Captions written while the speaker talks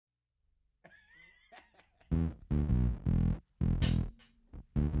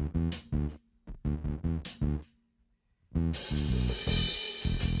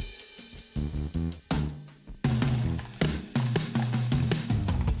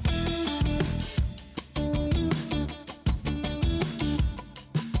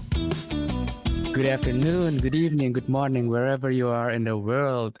Good afternoon, good evening, good morning, wherever you are in the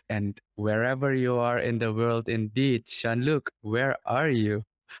world, and wherever you are in the world indeed. Shanluk, where are you?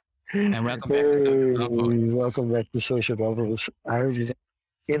 And welcome back to Social Hey, Confoes. welcome back to Social Confoes. I'm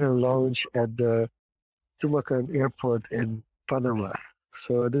in a lounge at the Tumacan Airport in Panama.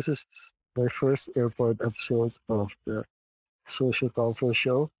 So this is my first airport episode of the Social Confoes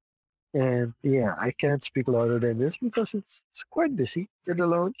show. And yeah, I can't speak louder than this because it's quite busy in the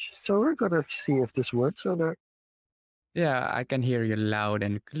lounge. So we're gonna see if this works or not. Yeah, I can hear you loud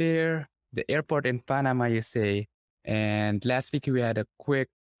and clear. The airport in Panama, you say. And last week we had a quick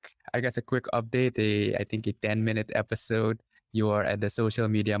update, I think a 10-minute episode. You are at the social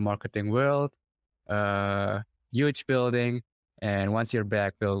media marketing world, uh, huge building. And once you're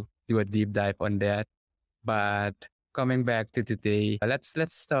back, we'll do a deep dive on that. But coming back to today,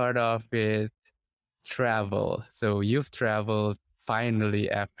 let's start off with travel. So you've traveled finally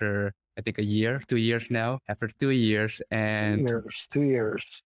after I think a year, 2 years now. After 2 years, and 2 years, 2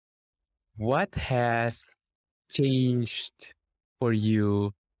 years. what has changed for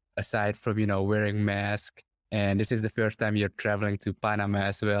you aside from wearing mask? And this is the first time you're traveling to Panama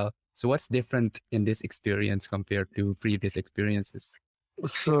as well. So what's different in this experience compared to previous experiences?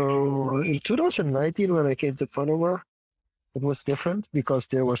 So in 2019, when I came to Panama, it was different because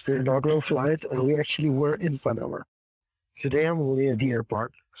there was the inaugural flight and we actually were in Panama. Today I'm only at the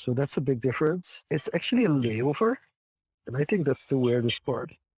airport, so that's a big difference. It's actually a layover, and I think that's the weirdest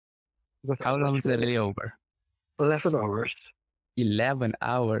part. Because How I'm not long is the sure. layover? 11 hours. 11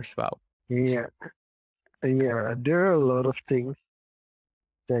 hours. Wow. Yeah, yeah. There are a lot of things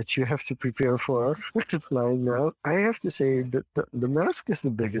that you have to prepare for to flying now. I have to say that the mask is the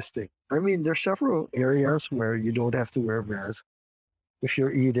biggest thing. I mean, there's several areas where you don't have to wear a mask. If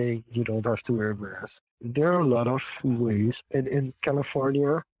you're eating, you don't have to wear a mask. There are a lot of ways. And in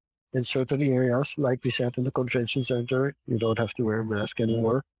California, in certain areas, like we said in the convention center, you don't have to wear a mask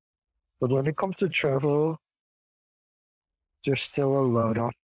anymore. But when it comes to travel, there's still a lot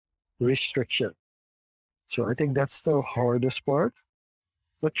of restriction. So I think that's the hardest part.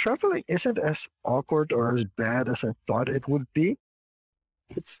 But traveling isn't as awkward or as bad as I thought it would be.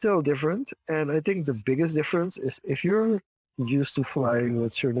 It's still different. And I think the biggest difference is if you're used to flying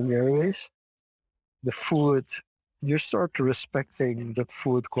with certain airways, the food, you start respecting the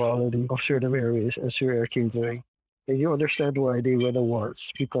food quality of certain airways as your air catering. And you understand why they win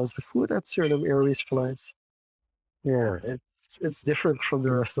awards because the food at certain airways flights, yeah, it's different from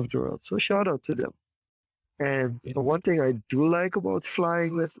the rest of the world. So shout out to them. And the one thing I do like about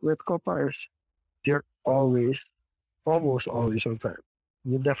flying with Copires, they're always, almost always on time.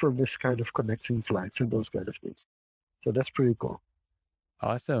 You never miss kind of connecting flights and those kind of things. So that's pretty cool.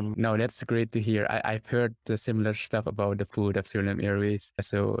 Awesome. No, that's great to hear. I've heard the similar stuff about the food of Suriname Airways.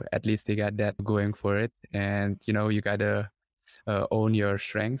 So at least they got that going for it. And, you got to own your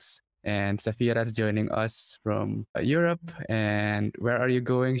strengths. And Safira's joining us from Europe. And where are you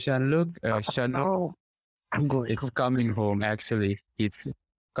going, Jean-Luc? Jean-Luc Oh, I'm going is home. coming home, actually. He's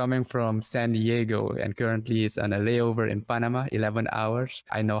coming from San Diego and currently is on a layover in Panama, 11 hours.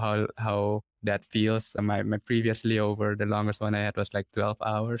 I know how that feels. My previous layover, the longest one I had was like 12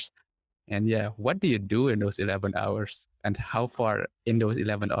 hours. And yeah, what do you do in those 11 hours? And how far in those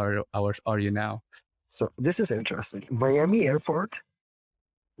 11 hours are you now? So this is interesting. Miami Airport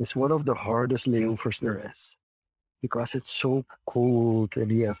is one of the hardest layovers there is because it's so cold in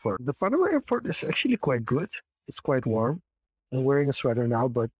the airport. The Panama Airport is actually quite good. It's quite warm. I'm wearing a sweater now,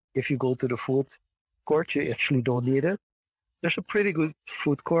 but if you go to the food court, you actually don't need it. There's a pretty good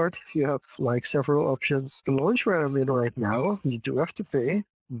food court. You have like several options. The lounge where I'm in right now, you do have to pay,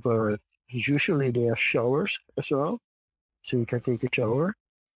 but usually they have showers as well. So you can take a shower,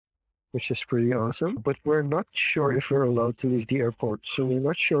 which is pretty awesome. But we're not sure if we're allowed to leave the airport. So we're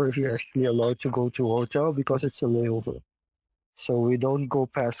not sure if you're actually allowed to go to a hotel because it's a layover. So we don't go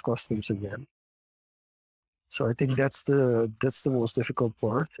past customs again. So I think that's the most difficult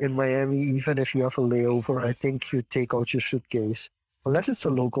part. In Miami, even if you have a layover, I think you take out your suitcase. Unless it's a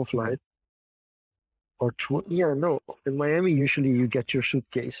local flight or yeah, no. In Miami, usually you get your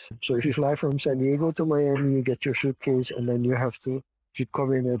suitcase. So if you fly from San Diego to Miami, you get your suitcase and then you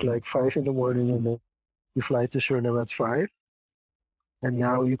come in at like 5 in the morning and then you fly to Suriname at 5. And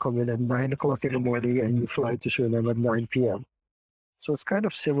now you come in at 9 o'clock in the morning and you fly to Suriname at 9 p.m. So it's kind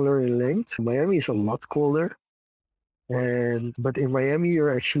of similarly linked. Miami is a lot colder, and but in Miami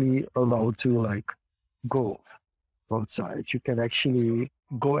you're actually allowed to like go outside. You can actually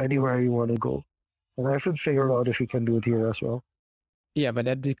go anywhere you want to go. And I haven't figured out if you can do it here as well. Yeah, but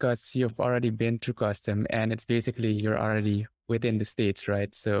that's because you've already been through custom, and it's basically you're already within the states,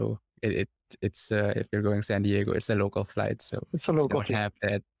 right? So it's if you're going San Diego, it's a local flight, so It's a you local don't flight. have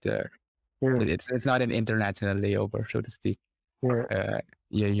that. Yeah, It's not an international layover, so to speak. yeah.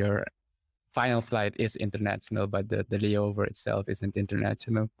 Yeah, your final flight is international, but the layover itself isn't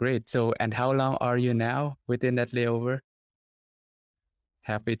international. Great. So, and how long are you now within that layover?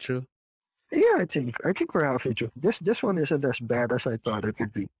 Halfway through? Yeah, I think we're halfway through. This one isn't as bad as I thought it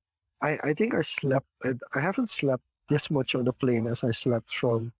would be. I think I slept. I haven't slept this much on the plane as I slept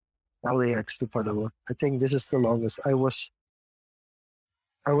from LAX to Panama. I think this is the longest. I was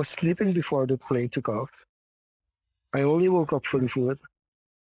sleeping before the plane took off. I only woke up for the food,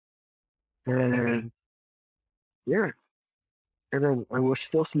 and yeah, and then I was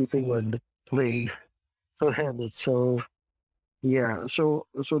still sleeping when the plane landed. So yeah, so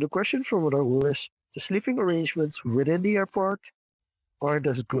the question from Raul is: the sleeping arrangements within the airport aren't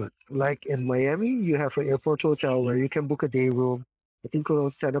as good. Like in Miami, you have an airport hotel where you can book a day room. I think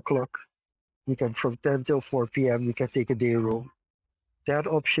around 10 o'clock. You can from 10 till 4 p.m. You can take a day room. That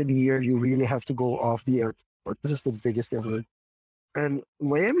option here, you really have to go off the airport. This is the biggest difference. And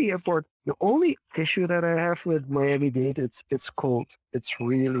Miami Airport, the only issue that I have with Miami Dade, it's cold. It's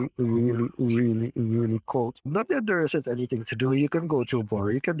really, really, really, really cold. Not that there isn't anything to do. You can go to a bar,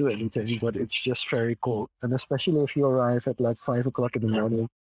 you can do anything, but it's just very cold. And especially if you arrive at like 5 o'clock in the morning,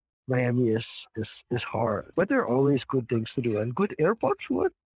 Miami is hard. But there are always good things to do and good airport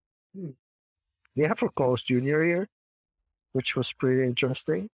food. Hmm. They have a Carl's Jr. here, which was pretty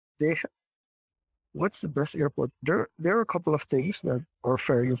interesting. They What's the best airport? There are a couple of things that are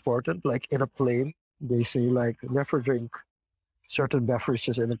very important. Like in a plane, they say like never drink certain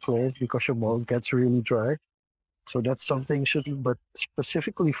beverages in a plane because your mouth gets really dry. So that's something shouldn't. But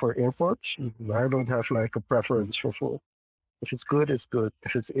specifically for airports, I don't have like a preference for food. If it's good, it's good.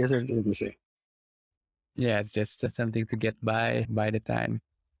 If it isn't, it isn't. Yeah, it's just something to get by the time.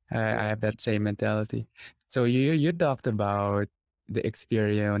 I Yeah. have that same mentality. So you talked about the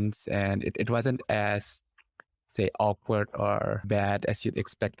experience, and it wasn't as say awkward or bad as you'd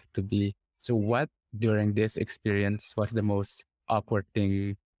expect it to be. So what during this experience was the most awkward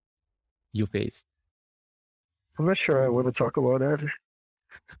thing you faced? I'm not sure I want to talk about that.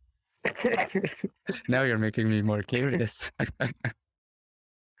 Now you're making me more curious.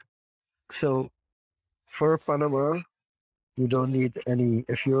 So for Panama, you don't need any.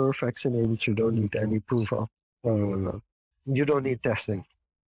 If you're vaccinated, you don't need any proof of. You don't need testing.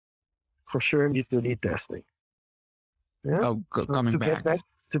 For sure, you do need testing. Yeah. Oh, So coming to get back. back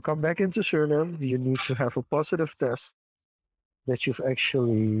to come back into Suriname, you need to have a positive test that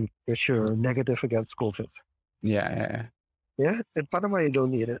you're negative against COVID. Yeah, yeah. Yeah. In Panama, you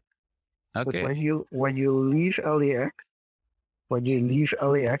don't need it. But Okay. when you leave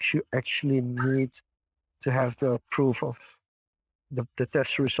LAX, you actually need to have the proof of the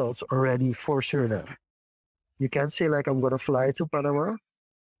test results already for Suriname. You can't say like I'm gonna fly to Panama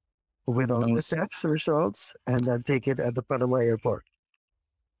without Oh, the test results and then take it at the Panama airport,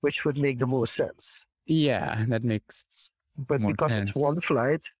 which would make the most sense. yeah, that makes But more sense. because it's one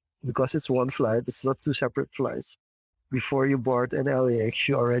flight, it's not two separate flights. Before you board an LAX,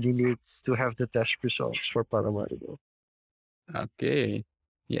 you already need to have the test results for Panama to go. Okay.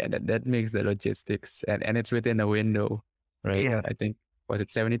 Yeah, that makes the logistics, and it's within a window, right? Yeah, I think was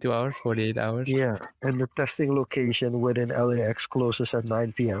it 72 hours, 48 hours? yeah. And the testing location within LAX closes at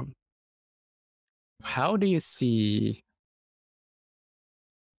 9 p.m. How do you see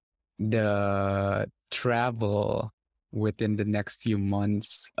the travel within the next few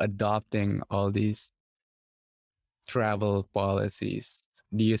months adopting all these travel policies?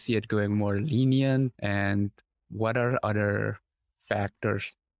 Do you see it going more lenient? And what are other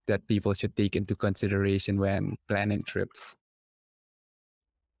factors that people should take into consideration when planning trips?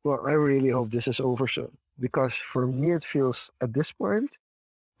 Well, I really hope this is over soon because for me, it feels at this point,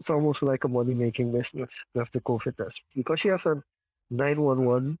 it's almost like a money making business to have the COVID test because you have a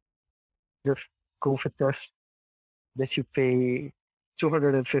 911 your COVID test that you pay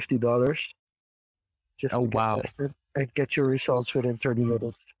 $250 just Oh, to get wow. tested and get your results within 30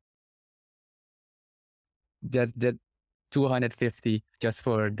 minutes. That 250 just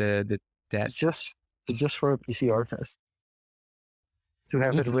for the It's test. just for a PCR test to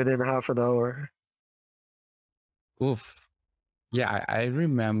have it Oof. within half an hour. Oof. Yeah, I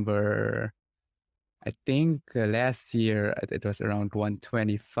remember I think last year it was around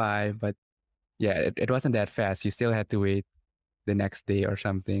 125, but yeah, it wasn't that fast. You still had to wait the next day or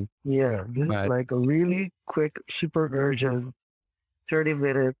something. Yeah, this is But like a really quick, super urgent 30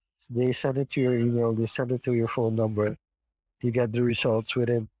 minutes. They send it to your email, they send it to your phone number. You get the results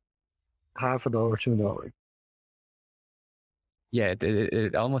within half an hour to an hour. yeah,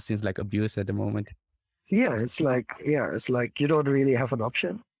 it almost seems like abuse at the moment. It's like you don't really have an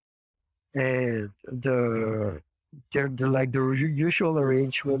option. And the like the usual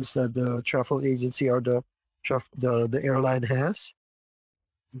arrangements that the travel agency or the airline has,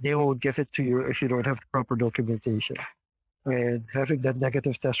 they won't give it to you if you don't have proper documentation. And having that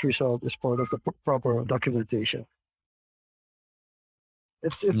negative test result is part of the proper documentation.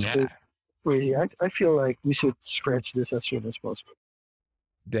 It's Yeah, crazy. I feel like we should scratch this as soon as possible.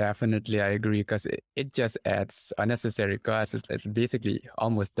 definitely, I agree because it just adds unnecessary costs. It's basically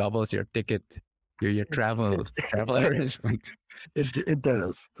almost doubles your ticket, your travel travel arrangement. It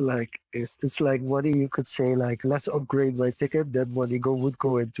does. Like it's like money you could say like let's upgrade my ticket, then money would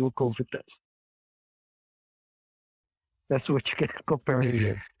go into a COVID test. That's what you can compare it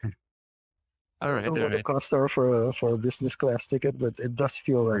with. I All don't know right, all what the right. costs are for a business class ticket, but it does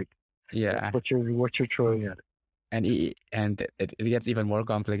feel like that's Yeah, what you're throwing at it. and it gets even more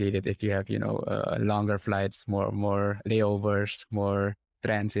complicated if you have longer flights, more layovers, more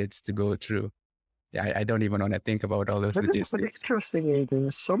transits to go through. Yeah, I don't even want to think about all those But logistics. interesting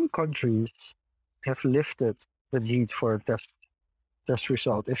is some countries have lifted the need for a test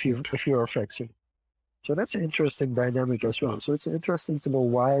result if you are vaccinated. So that's an interesting dynamic as well. So it's interesting to know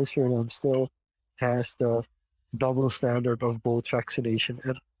why Suriname still has the double standard of both vaccination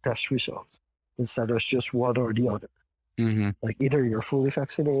and test results instead of just one or the other. Mm-hmm. Like either you're fully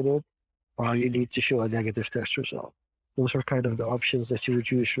vaccinated or you need to show a negative test result. Those are kind of the options that you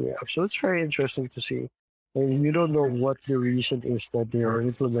would usually have. So it's very interesting to see. And you don't know what the reason is that they are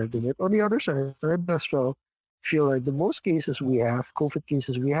implementing it. On the other side, I as well feel like the most cases we have, COVID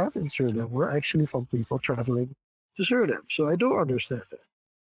cases we have in Suriname, were actually from people traveling to Suriname. So I do understand that.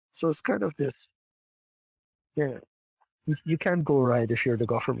 So it's kind of this, yeah, you can't go right if you're the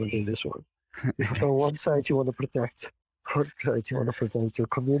government in this one. If on one side you want to protect, one side you want to protect your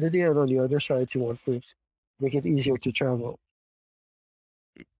community, and on the other side you want to make it easier to travel.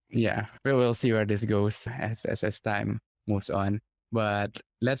 Yeah, we'll see where this goes as time moves on. But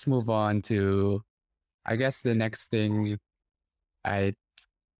let's move on to, I guess, the next thing I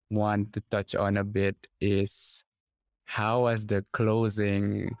want to touch on a bit is how was the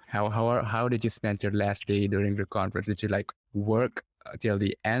closing? How did you spend your last day during the conference? Did you like work till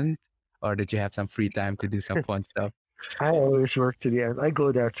the end, or did you have some free time to do some fun stuff? I always work to the end. I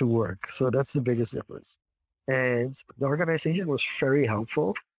go there to work, so that's the biggest difference. And the organization was very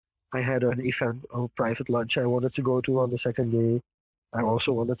helpful. I had an event, a private lunch I wanted to go to on the second day. I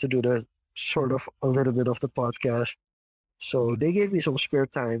also wanted to do the sort of a little bit of the podcast. So they gave me some spare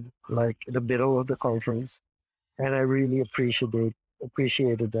time, like in the middle of the conference, and I really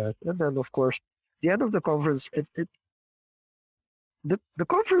appreciated that. And then, of course, the end of the conference, the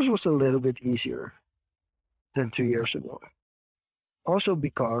conference was a little bit easier than 2 years ago. Also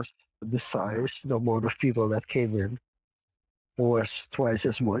because the size, the amount of people that came in was twice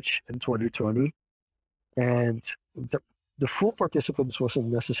as much in 2020, and the full participants wasn't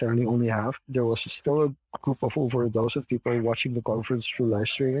necessarily only half. There was still a group of over a dozen people watching the conference through live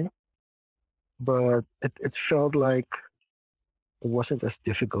streaming, but it felt like it wasn't as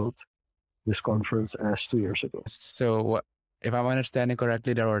difficult this conference as 2 years ago. So, if I'm understanding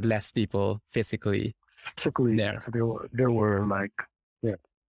correctly, there were less people physically Physically, there, there were like, yeah,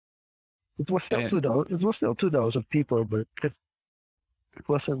 it was still and 2,000. It was still 2,000 people, but it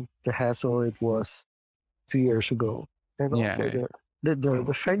wasn't the hassle it was 2 years ago. And also yeah,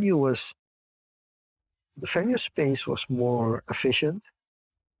 the venue was the venue space was more efficient.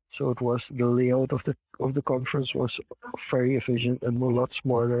 So it was the layout of the conference was very efficient and a lot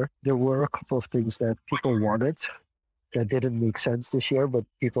smarter. There were a couple of things that people wanted that didn't make sense this year, but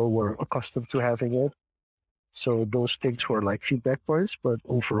people were accustomed to having it. So those things were like feedback points, but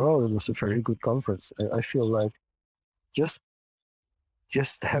overall it was a very good conference. I feel like just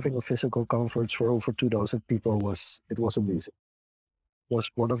just having a physical conference for over 2,000 people was amazing.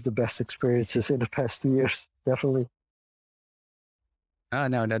 Was one of the best experiences in the past 2 years, definitely. oh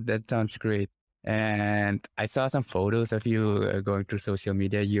no, that sounds great. And I saw some photos of you going through social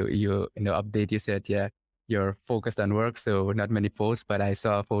media. You in the update you said you're focused on work, so not many posts. But I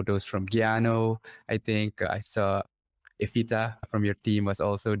saw photos from Giano. I think I saw Ifita from your team was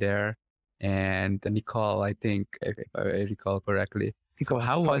also there, and Nicole. I think if I recall correctly. So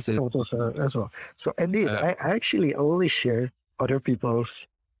how was it? photos as well. So indeed, Uh, I actually only share other people's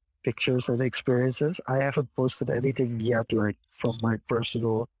pictures and experiences. I haven't posted anything yet, like from my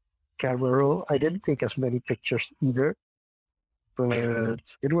personal camera roll. I didn't take as many pictures either,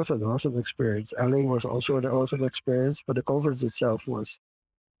 but it was an awesome experience. LA was also an awesome experience, but the conference itself was,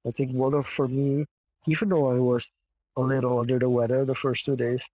 I think, one of, for me, even though I was a little under the weather the first 2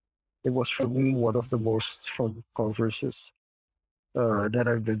 days, it was for me one of the most fun conferences that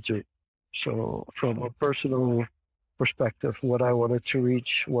I've been to. So, from a personal perspective, what I wanted to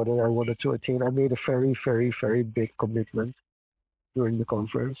reach, what I wanted to attain, I made a very, very, very big commitment during the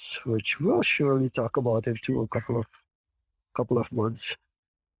conference, which we'll surely talk about into a couple of months.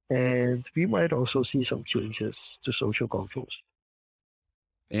 And we might also see some changes to social conference.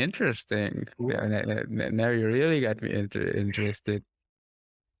 Interesting. Yeah, now you really got me interested.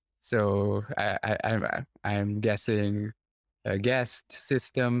 So I'm guessing guest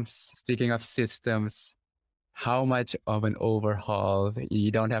systems. Speaking of systems, how much of an overhaul?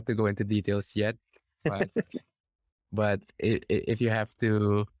 You don't have to go into details yet, but if you have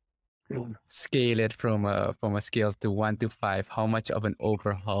to scale it from a scale to 1 to 5, how much of an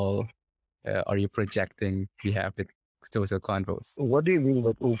overhaul are you projecting we have with social convos? What do you mean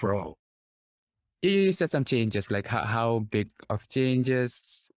by overall? You said some changes, like how big of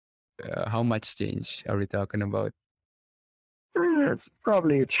changes, how much change are we talking about? It's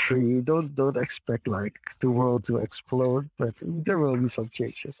probably a three. Don't expect like the world to explode, but there will be some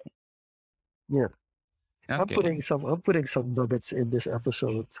changes. Yeah. Okay. I'm putting some nuggets in this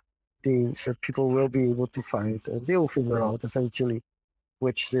episode that people will be able to find and they'll figure out eventually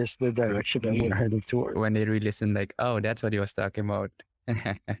which is the direction that we're heading toward. When they re-listen, like, oh, that's what he was talking about.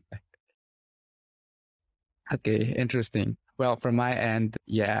 Okay, interesting. Well, from my end,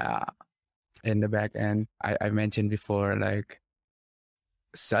 yeah, in the back end, I mentioned before, like,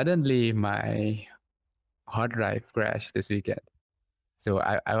 suddenly my hard drive crashed this weekend. So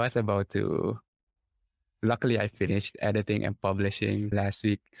I was about to, luckily, I finished editing and publishing last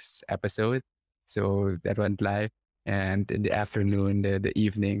week's episode. So that went live. And in the afternoon, the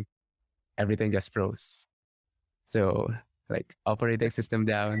evening, everything just froze. So, like, operating system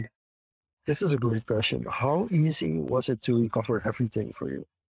down. This is a great question. How easy was it to recover everything for you?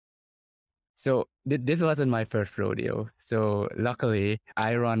 So this wasn't my first rodeo. So luckily,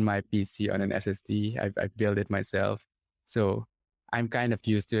 I run my PC on an SSD. I built it myself. So I'm kind of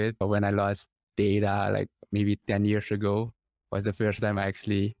used to it. But when I lost data, like maybe 10 years ago, was the first time I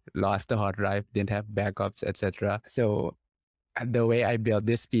actually lost the hard drive, didn't have backups, etc. So the way I built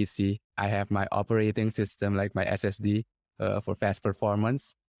this PC, I have my operating system, like my SSD, for fast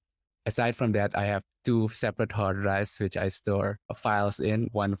performance. Aside from that, I have two separate hard drives which I store files in.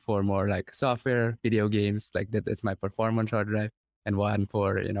 One for more like software, video games, like that. That's my performance hard drive, and one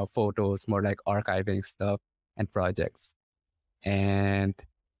for photos, more like archiving stuff and projects. And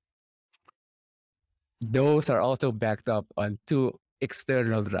those are also backed up on two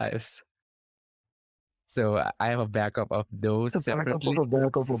external drives. So I have a backup of those A backup of separately, a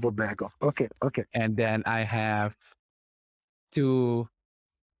backup of a backup. Okay, okay. and then I have two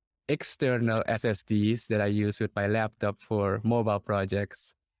external SSDs that I use with my laptop for mobile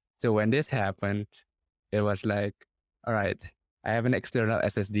projects. So when this happened, it was like, all right, I have an external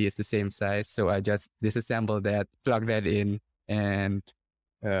SSD, it's the same size. So I just disassembled that, plug that in, and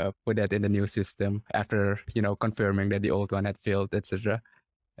put that in the new system after, confirming that the old one had failed, etc.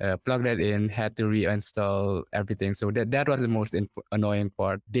 Plug that in, had to reinstall everything. So that was the most annoying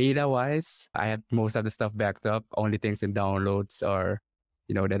part. Data wise, I had most of the stuff backed up. Only things in downloads are,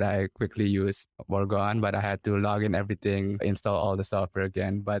 that I quickly used were gone, but I had to log in everything, install all the software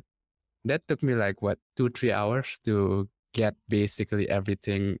again. But that took me like, what, 2, 3 hours to get basically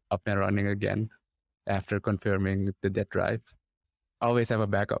everything up and running again after confirming the dead drive. Always have a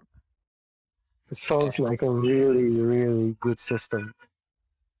backup. It sounds like a really, really good system.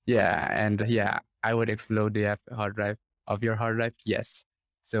 Yeah, and yeah, I would explode the hard drive of your hard drive. Yes.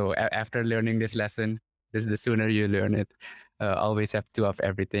 So after learning this lesson, this the sooner you learn it. Always have two of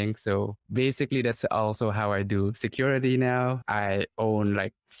everything. So basically, that's also how I do security now. I own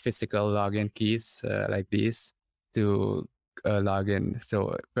like physical login keys like these to log in.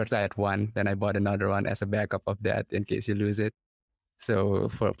 So first I had one, then I bought another one as a backup of that in case you lose it. So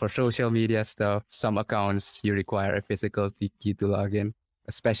for social media stuff, some accounts you require a physical key to log in,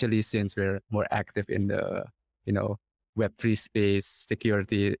 especially since we're more active in the, you know, Web3 space,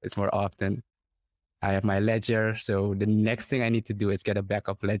 security is more often. I have my ledger. So the next thing I need to do is get a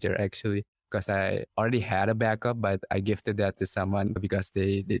backup ledger actually, because I already had a backup, but I gifted that to someone because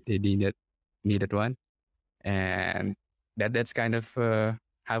they needed one. And That's kind of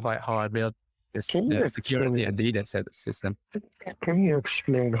how I built this Can you the security explain? and data system. Can you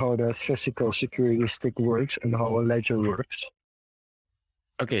explain how that physical security stick works and how a ledger works?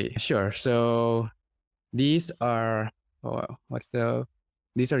 Okay, sure. So these are what's the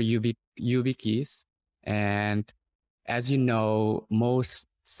these are UV keys, and as you know, most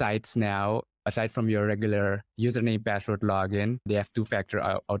sites now, aside from your regular username password login, they have two-factor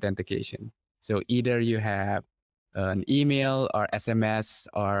authentication. So either you have an email or SMS,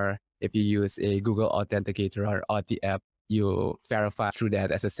 or if you use a Google Authenticator or Authy app, you verify through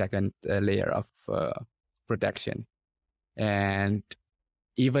that as a second layer of protection. And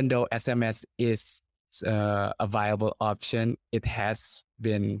even though SMS is a viable option, it has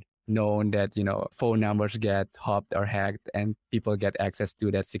been known that phone numbers get hopped or hacked and people get access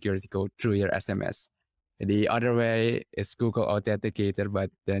to that security code through your SMS. The other way is Google Authenticator,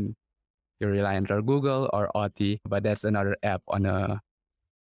 but then you're reliant on Google or Authy, but that's another app on a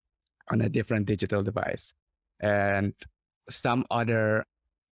different digital device. And some other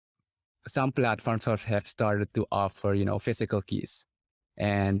some platforms have started to offer physical keys.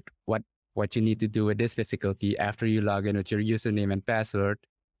 And what you need to do with this physical key after you log in with your username and password,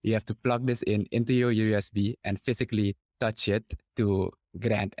 you have to plug this into your USB and physically touch it to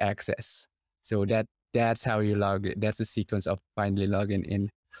grant access. So that's how you log in. That's the sequence of finally logging in.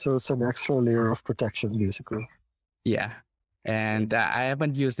 So it's an extra layer of protection, basically. Yeah. And I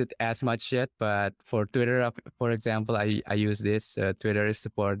haven't used it as much yet, but for Twitter, for example, I use this. Twitter is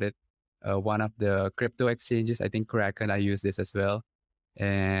supported. One of the crypto exchanges, I think Kraken, I use this as well.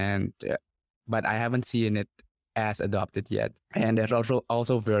 And but I haven't seen it as adopted yet. And there's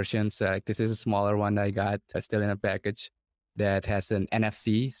also versions. Like this is a smaller one I got, still in a package, that has an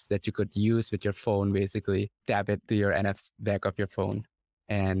NFC that you could use with your phone. Basically, tap it to your NFC back of your phone,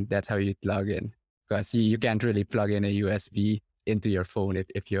 and that's how you log in. Because you can't really plug in a USB into your phone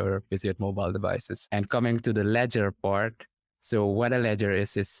if you're busy with mobile devices. And coming to the ledger part, so what a ledger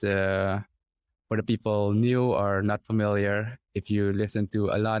is for the people new or not familiar, if you listen to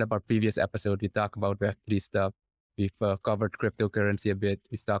a lot of our previous episodes, we talk about Web3 stuff. We've covered cryptocurrency a bit.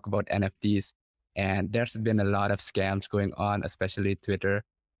 We've talked about NFTs. And there's been a lot of scams going on, especially Twitter.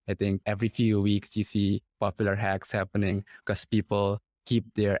 I think every few weeks you see popular hacks happening because people keep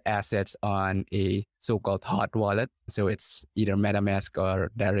their assets on a so-called hot wallet. So it's either MetaMask or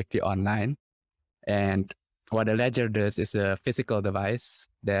directly online. And what a ledger does is a physical device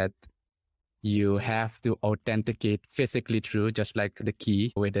that you have to authenticate physically through, just like the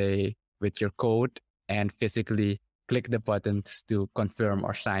key with your code, and physically click the buttons to confirm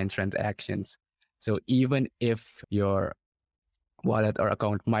or sign transactions. So even if your wallet or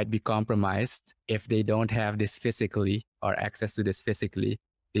account might be compromised, if they don't have this physically or access to this physically,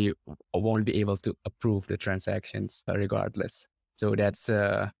 they won't be able to approve the transactions regardless. So that's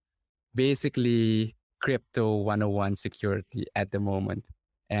basically crypto 101 security at the moment.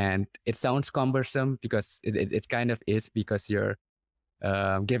 And it sounds cumbersome because it kind of is, because you're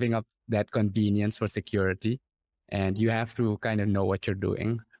giving up that convenience for security and you have to kind of know what you're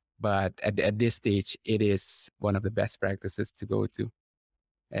doing. But at this stage, it is one of the best practices to go to.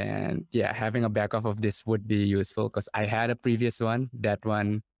 And yeah, having a backup of this would be useful because I had a previous one. That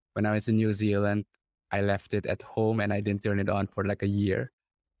one, when I was in New Zealand, I left it at home and I didn't turn it on for like a year.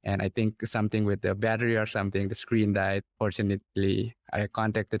 And I think something with the battery or something, the screen died. Fortunately, I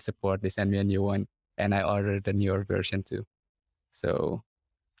contacted support. They sent me a new one and I ordered a newer version too. So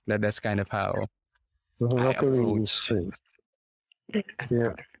that's kind of how I Luckily, you approach saved.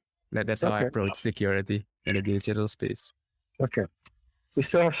 Yeah. that's how I Okay. approach security in the digital space. Okay. We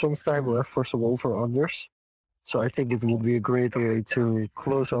still have some time left for some over-unders. So I think it would be a great way to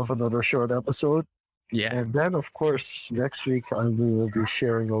close off another short episode. Yeah. And then, of course, next week I will be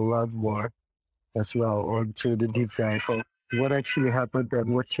sharing a lot more as well onto the deep dive of what actually happened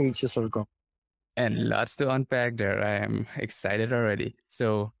and what changes are coming. And lots to unpack there. I am excited already.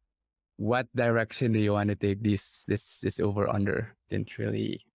 So what direction do you want to take this over under? Didn't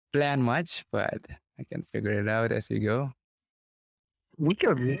really plan much, but I can figure it out as we go. We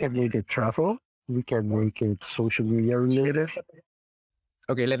can make it travel. We can make it social media related.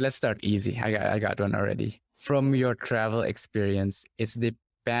 Okay, let's start easy. I got one already. From your travel experience, is the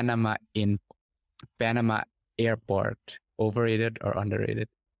Panama airport overrated or underrated?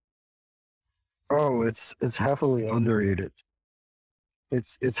 Oh, it's heavily underrated.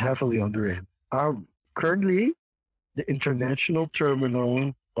 It's heavily underrated. Currently, the international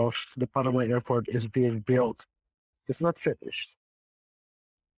terminal of the Panama airport is being built. It's not finished.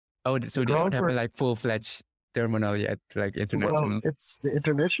 Oh, The so they don't have a groundwork. like full-fledged terminal yet, like Well, international. it's the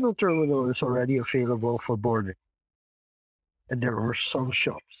international terminal is already available for boarding. and there are some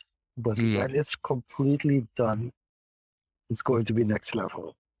shops. But Mm, when it's completely done, it's going to be next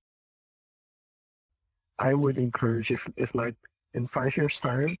level. I would encourage if like in 5 years'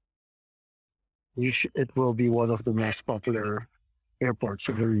 time, it will be one of the most popular airports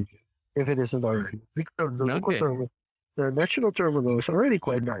in the region, if it isn't already. Because the local okay. terminal, the national terminal is already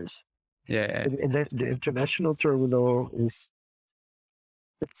quite nice. Yeah. And the international terminal is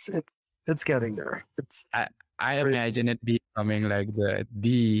it's it, it's getting there. It's I I great. imagine it becoming like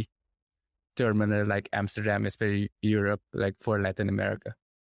the terminal like Amsterdam is for Europe, like for Latin America.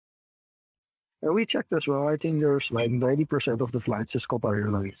 And we checked as well. I think there's like 90% of the flights is Copa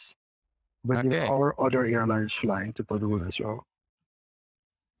Airlines, but there Okay, are other airlines flying to Padua as well.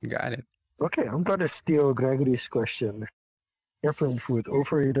 got it. Okay, I'm gonna steal Gregory's question. Airplane food,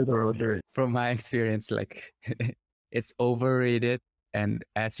 overrated or underrated? From my experience, like it's overrated, and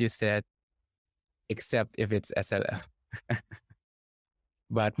as you said, except if it's SLF.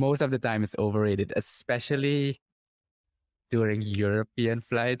 But most of the time, it's overrated, especially during European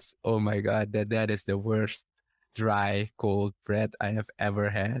flights. Oh my god, that is the worst dry cold bread I have ever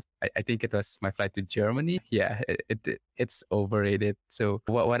had. I think it was my flight to Germany. Yeah, it's overrated. So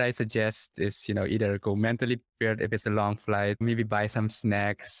what I suggest is, either go mentally prepared if it's a long flight, maybe buy some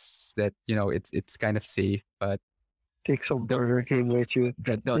snacks that, it's kind of safe, but Take some don't Burger King with you.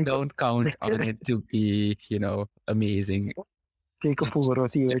 don't, Take a, don't count on it to be, amazing. take a full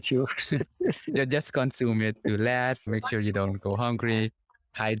roti with you. Just consume it to last. Make sure you don't go hungry,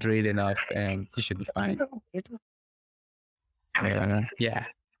 hydrate enough, and you should be fine. Yeah.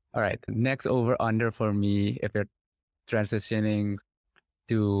 All right. Next over under for me, if you're transitioning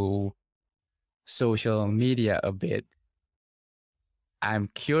to social media a bit, I'm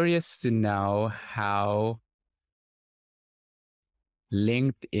curious to know how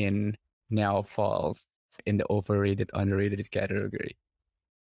LinkedIn now falls in the overrated, underrated category.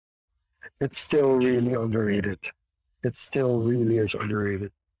 It's still really underrated. It still really is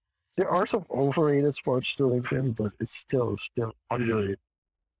underrated. There are some overrated sports to LinkedIn, but it's still underrated.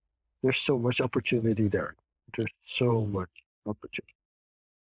 There's so much opportunity there. There's so much opportunity.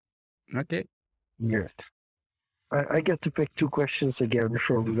 Okay. Yeah. I get to pick two questions again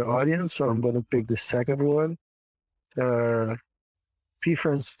from the audience, so I'm gonna pick the second one. Uh,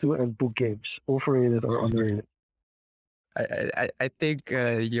 Friends 2 and book games, overrated or underrated? I think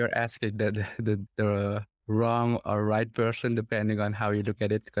you're asking the wrong or right person depending on how you look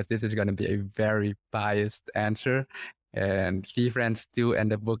at it, because this is going to be a very biased answer. And Friends 2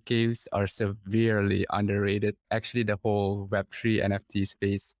 and the book games are severely underrated. Actually, the whole Web3 NFT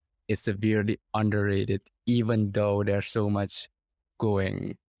space is severely underrated, even though there's so much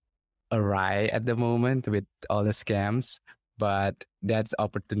going awry at the moment with all the scams. But that's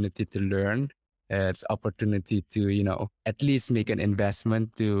opportunity to learn. It's opportunity to, at least make an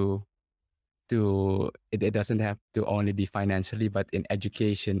investment it doesn't have to only be financially, but in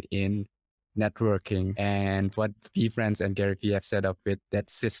education, in networking. And what Friends and Gary Vee have set up with that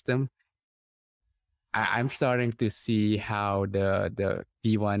system, I'm starting to see how the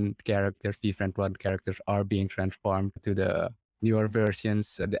V1 character, Friend 1 characters are being transformed to the newer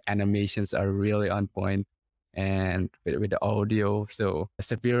versions. The animations are really on point, and with the audio. So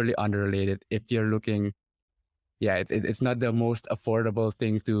severely underrated. If you're looking, yeah, it's not the most affordable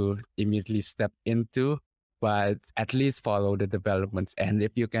thing to immediately step into, but at least follow the developments. And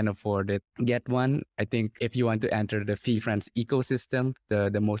if you can afford it, get one. I think if you want to enter the Fee Friends ecosystem,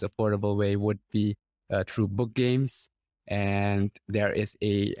 the most affordable way would be through book games. And there is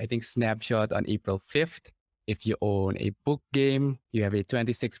I think, snapshot on April 5th. If you own a book game, you have a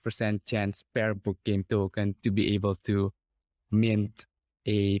 26% chance per book game token to be able to mint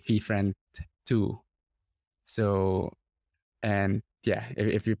a Fee Friend 2. So, and yeah,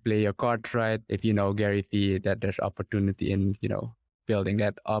 if you play your cards right, if you know Gary Vee, that there's opportunity in, building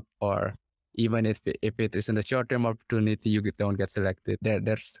that up, or even if it isn't a short term opportunity, you don't get selected.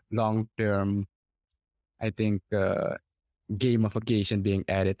 There's long term, I think, gamification being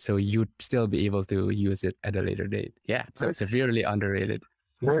added, so you'd still be able to use it at a later date. Yeah, so it's Nice. severely underrated.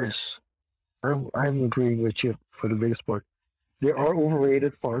 Nice. I'm agreeing with you for the biggest part. There are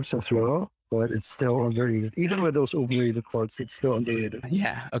overrated parts as well, but it's still underrated. Even with those overrated parts, it's still underrated.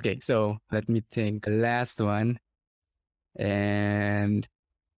 Yeah. Okay. So let me think. The last one, and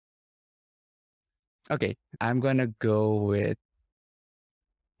okay, I'm gonna go with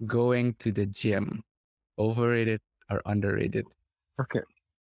going to the gym. Overrated or underrated? Okay.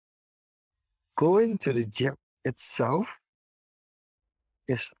 Going to the gym itself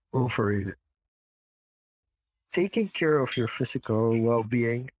is overrated. Taking care of your physical well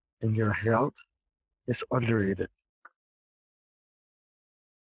being and your health is underrated.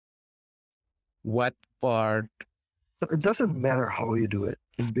 what part? So it doesn't matter how you do it.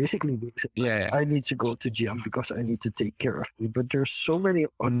 It basically makes it like Yeah, yeah. I need to go to gym because I need to take care of me. But there's so many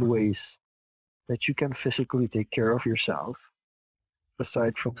other ways that you can physically take care of yourself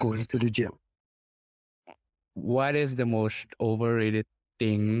aside from going to the gym. What is the most overrated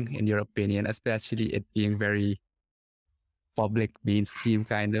thing in your opinion, especially it being very public, mainstream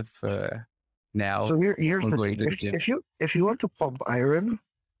kind of now So here's for the going thing. to the gym? If you want to pump iron,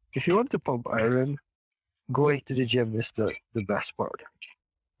 if you want to pump iron, going to the gym is the best part.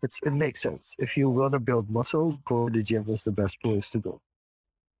 It makes sense. If you want to build muscle, going to the gym is the best place to go.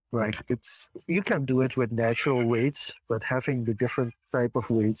 Right. It's you can do it with natural weights, but having the different type of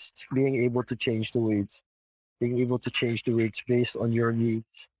weights, being able to change the weights, being able to change the weights based on your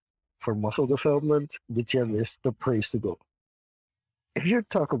needs for muscle development, the gym is the place to go. If you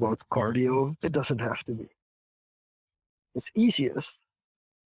talk about cardio, it doesn't have to be. It's easiest,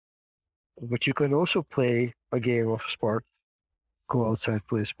 but you can also play a game of sport, go outside,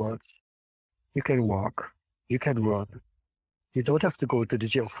 play sports. You can walk, you can run. You don't have to go to the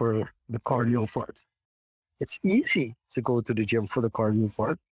gym for the cardio part. It's easy to go to the gym for the cardio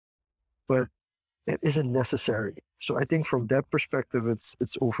part, but it isn't necessary. So I think from that perspective,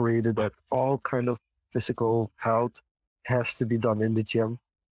 it's overrated that all kind of physical health has to be done in the gym.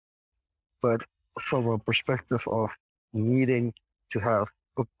 But from a perspective of needing to have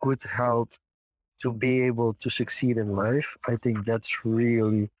a good health to be able to succeed in life, I think that's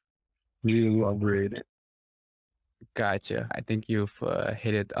really, really underrated. Gotcha. I think you've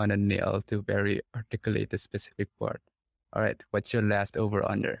hit it on a nail to very articulate the specific part. All right. What's your last over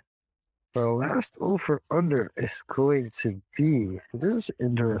under? The last over under is going to be this is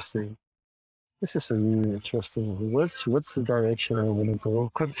interesting. This is a really interesting one. What's the direction I want to go?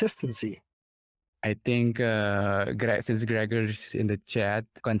 Consistency. I think since Gregor's in the chat,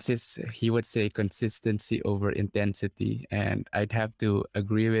 he would say consistency over intensity. And I'd have to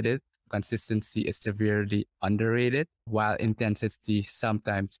agree with it. Consistency is severely underrated, while intensity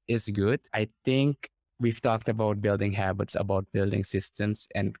sometimes is good. I think we've talked about building habits, about building systems,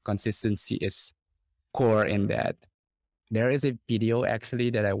 and consistency is core in that. There is a video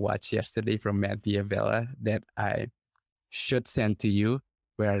actually that I watched yesterday from Matt Diavella that I should send to you,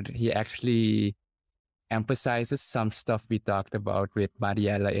 where he actually emphasizes some stuff we talked about with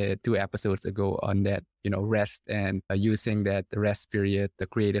Mariela 2 episodes ago on that, rest and using that rest period, the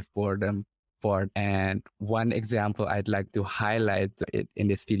creative boredom part. And one example I'd like to highlight it in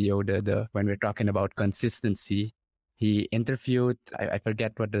this video, the when we're talking about consistency, he interviewed, I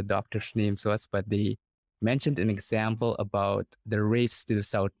forget what the doctor's name was, but they mentioned an example about the race to the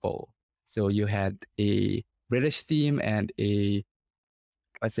South Pole. So you had a British team and a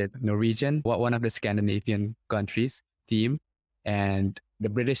what's it, Norwegian, one of the Scandinavian countries team. And the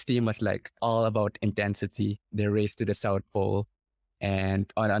British team was like all about intensity. They raced to the South Pole.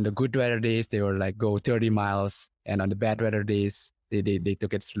 And on the good weather days, they were like go 30 miles. And on the bad weather days, they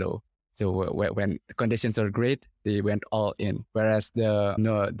took it slow. So when the conditions are great, they went all in. Whereas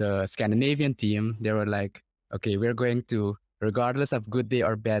the Scandinavian team, they were like, okay, we're going to, regardless of good day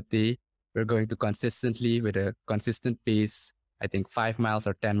or bad day, we're going to consistently, with a consistent pace, I think 5 miles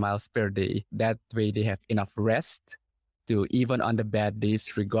or 10 miles per day. That way they have enough rest to, even on the bad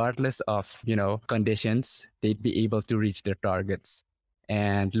days, regardless of, conditions, they'd be able to reach their targets.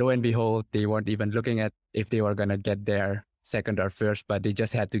 And lo and behold, they weren't even looking at if they were going to get there second or first, but they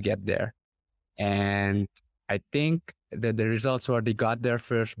just had to get there. And I think that the results were they got there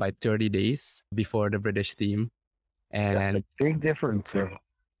first by 30 days before the British team. That's a And big difference.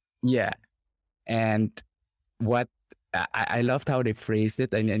 yeah. And what I loved how they phrased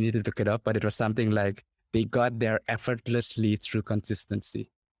it. I need to look it up, but it was something like they got there effortlessly through consistency.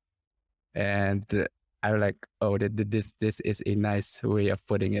 And I was like, oh, this is a nice way of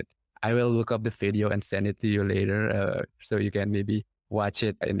putting it. I will look up the video and send it to you later, so you can maybe watch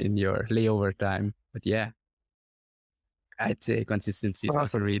it in your layover time. But yeah, I'd say consistency is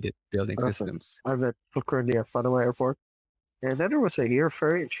Awesome. overrated building Awesome. systems. I'm currently at Panama Airport. And then there was a here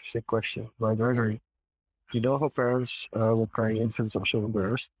very interesting question by Gregory. You know how parents with crying infants are so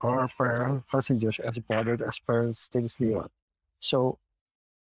embarrassed? Are passengers as bothered as parents things they are? So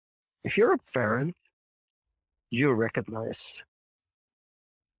if you're a parent, you recognize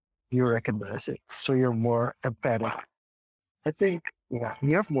it. So you're more empathic. I think yeah,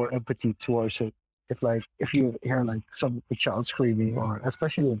 you have more empathy towards it. If you hear like some a child screaming or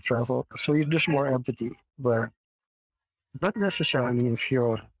especially in travel, so you're just more empathy. But not necessarily if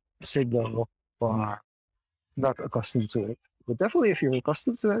you're single or not accustomed to it. But definitely if you're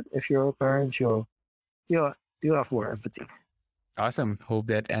accustomed to it, if you're a parent, you you have more empathy. Awesome. Hope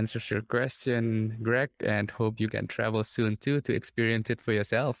that answers your question, Greg, and hope you can travel soon too to experience it for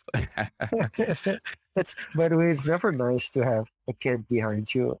yourself. It's by the way, it's never nice to have a kid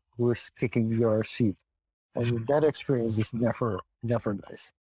behind you who's kicking your seat. I mean, that experience is never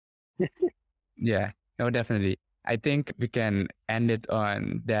nice. Yeah, no, definitely. I think we can end it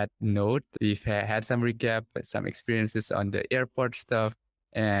on that note. We've had some recap, some experiences on the airport stuff,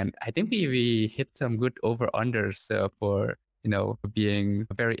 and I think we hit some good over unders for being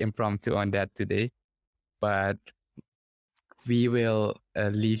very impromptu on that today. But we will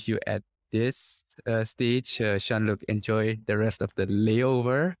leave you at this stage. Shanluk, enjoy the rest of the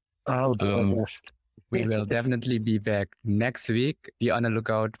layover. I'll do my Um, best. we will definitely be back next week. Be on the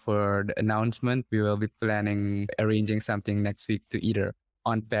lookout for the announcement. We will be planning arranging something next week to either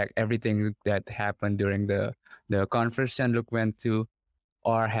unpack everything that happened during the conference Jean-Luc went to,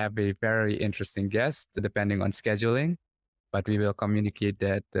 or have a very interesting guest, depending on scheduling. But we will communicate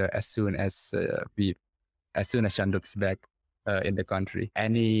that as soon as Jean-Luc's back in the country.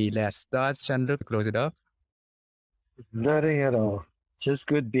 Any last thoughts, Jean-Luc, to close it off? Nothing at all. Just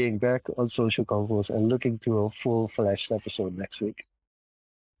good being back on Social Confoes and looking to a full-fledged episode next week.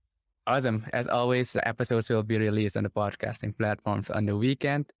 Awesome. As always, episodes will be released on the podcasting platforms on the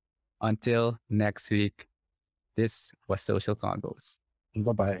weekend. Until next week, this was Social Convos.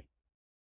 Bye bye.